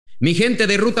Mi gente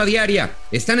de Ruta Diaria,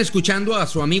 están escuchando a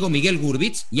su amigo Miguel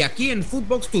Gurbitz y aquí en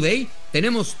Footbox Today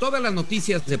tenemos todas las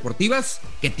noticias deportivas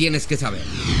que tienes que saber.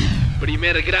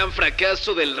 Primer gran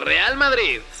fracaso del Real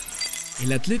Madrid.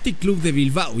 El Athletic Club de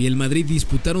Bilbao y el Madrid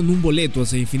disputaron un boleto a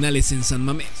semifinales en San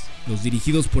Mamés. Los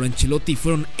dirigidos por Ancelotti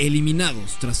fueron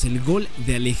eliminados tras el gol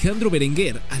de Alejandro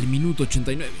Berenguer al minuto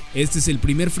 89. Este es el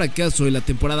primer fracaso de la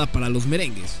temporada para los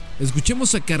merengues.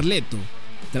 Escuchemos a Carleto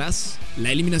tras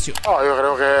la eliminación. Yo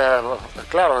creo que,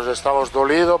 claro, estamos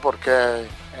dolidos porque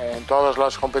en todas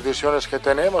las competiciones que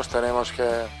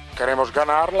queremos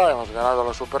ganarla. Hemos ganado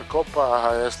la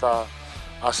Supercopa, esta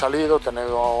ha salido,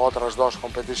 tenemos otras dos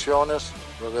competiciones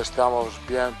donde estamos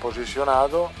bien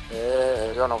posicionados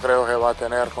y yo no creo que va a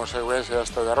tener consecuencias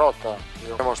esta derrota. Lo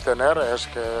que queremos tener es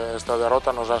que esta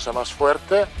derrota nos hace más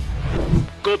fuerte.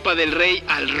 Copa del Rey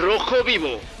al rojo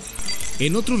vivo.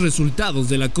 En otros resultados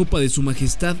de la Copa de Su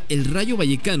Majestad, el Rayo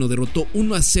Vallecano derrotó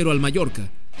 1-0 al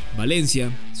Mallorca. Valencia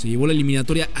se llevó la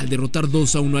eliminatoria al derrotar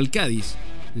 2-1 al Cádiz.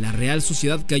 La Real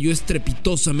Sociedad cayó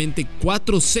estrepitosamente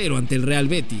 4-0 ante el Real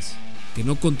Betis, que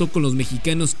no contó con los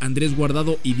mexicanos Andrés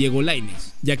Guardado y Diego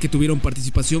Lainez, ya que tuvieron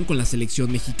participación con la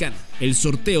selección mexicana. El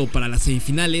sorteo para las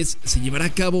semifinales se llevará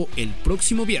a cabo el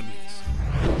próximo viernes.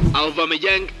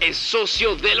 Aubameyang es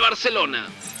socio del Barcelona.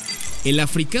 El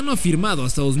africano ha firmado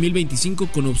hasta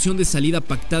 2025 con opción de salida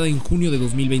pactada en junio de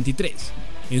 2023.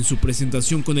 En su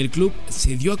presentación con el club,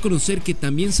 se dio a conocer que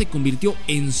también se convirtió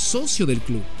en socio del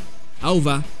club.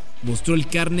 Auba mostró el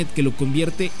carnet que lo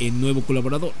convierte en nuevo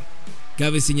colaborador.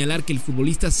 Cabe señalar que el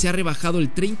futbolista se ha rebajado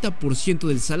el 30%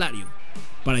 del salario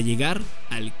para llegar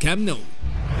al Camp Nou.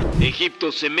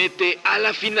 Egipto se mete a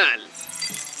la final.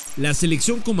 La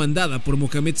selección comandada por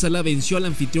Mohamed Salah venció al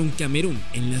anfitrión Camerún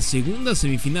en la segunda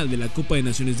semifinal de la Copa de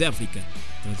Naciones de África,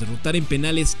 tras derrotar en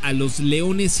penales a los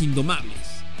Leones Indomables.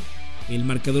 El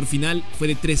marcador final fue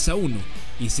de 3-1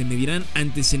 y se medirán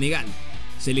ante Senegal,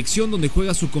 selección donde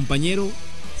juega su compañero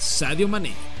Sadio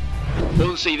Mané.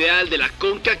 Once ideal de la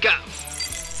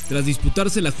CONCACAF. Tras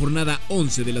disputarse la jornada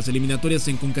 11 de las eliminatorias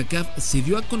en CONCACAF, se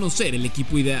dio a conocer el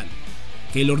equipo ideal.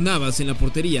 Keylor Navas en la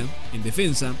portería, en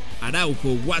defensa,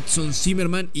 Araujo, Watson,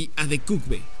 Zimmerman y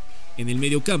Adekugbe. En el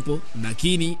mediocampo,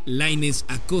 McKinney, Lainez,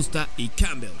 Acosta y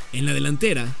Campbell. En la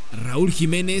delantera, Raúl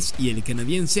Jiménez y el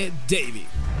canadiense David.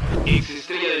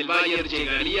 Ex-estrella del Bayern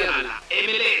llegaría a la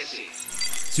MLS.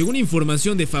 Según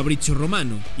información de Fabrizio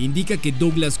Romano, indica que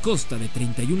Douglas Costa, de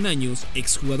 31 años,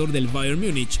 exjugador del Bayern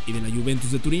Múnich y de la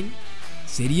Juventus de Turín,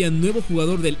 sería nuevo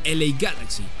jugador del LA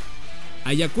Galaxy.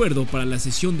 Hay acuerdo para la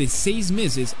cesión de 6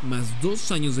 meses más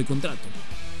 2 años de contrato.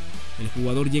 El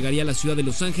jugador llegaría a la ciudad de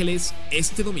Los Ángeles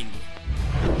este domingo.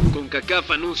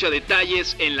 CONCACAF anuncia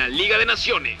detalles en la Liga de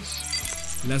Naciones.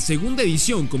 La segunda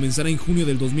edición comenzará en junio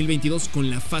del 2022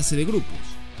 con la fase de grupos.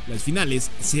 Las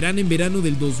finales serán en verano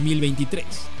del 2023.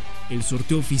 El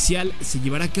sorteo oficial se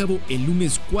llevará a cabo el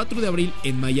lunes 4 de abril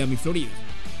en Miami, Florida.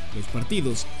 Los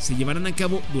partidos se llevarán a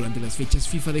cabo durante las fechas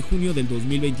FIFA de junio del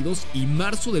 2022 y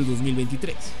marzo del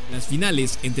 2023. Las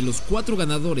finales entre los 4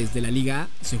 ganadores de la Liga A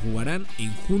se jugarán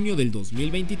en junio del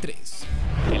 2023.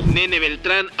 El Nene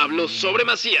Beltrán habló sobre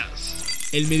Macías.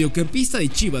 El mediocampista de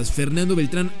Chivas, Fernando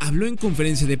Beltrán, habló en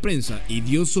conferencia de prensa y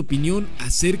dio su opinión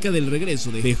acerca del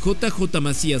regreso de JJ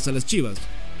Macías a las Chivas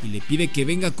y le pide que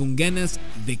venga con ganas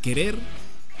de querer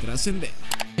trascender.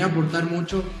 Venía a aportar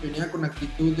mucho, venía con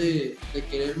actitud de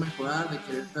querer mejorar, de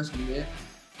querer trascender,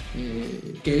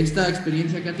 que esta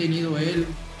experiencia que ha tenido él,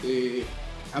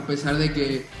 a pesar de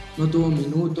que no tuvo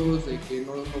minutos, de que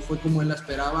no fue como él la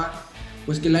esperaba,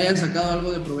 pues que le hayan sacado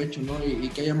algo de provecho, ¿no? Y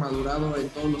que haya madurado en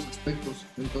todos los aspectos.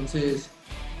 Entonces,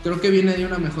 creo que viene de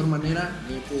una mejor manera,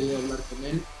 he podido hablar con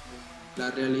él.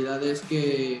 La realidad es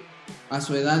que a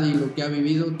su edad y lo que ha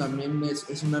vivido también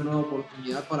es una nueva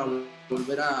oportunidad para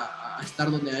volver a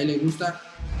estar donde a él le gusta.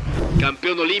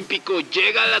 Campeón olímpico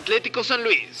llega al Atlético San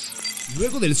Luis.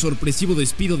 Luego del sorpresivo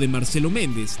despido de Marcelo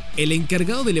Méndez, el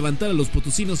encargado de levantar a los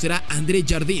potosinos será André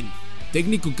Jardín,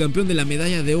 técnico campeón de la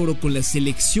medalla de oro con la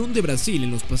selección de Brasil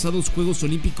en los pasados Juegos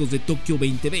Olímpicos de Tokio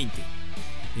 2020.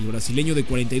 El brasileño de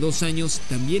 42 años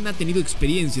también ha tenido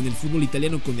experiencia en el fútbol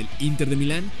italiano con el Inter de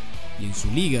Milán y en su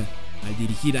liga al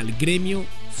dirigir al Gremio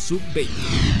Sub-20.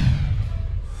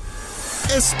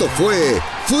 Esto fue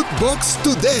Footbox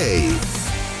Today.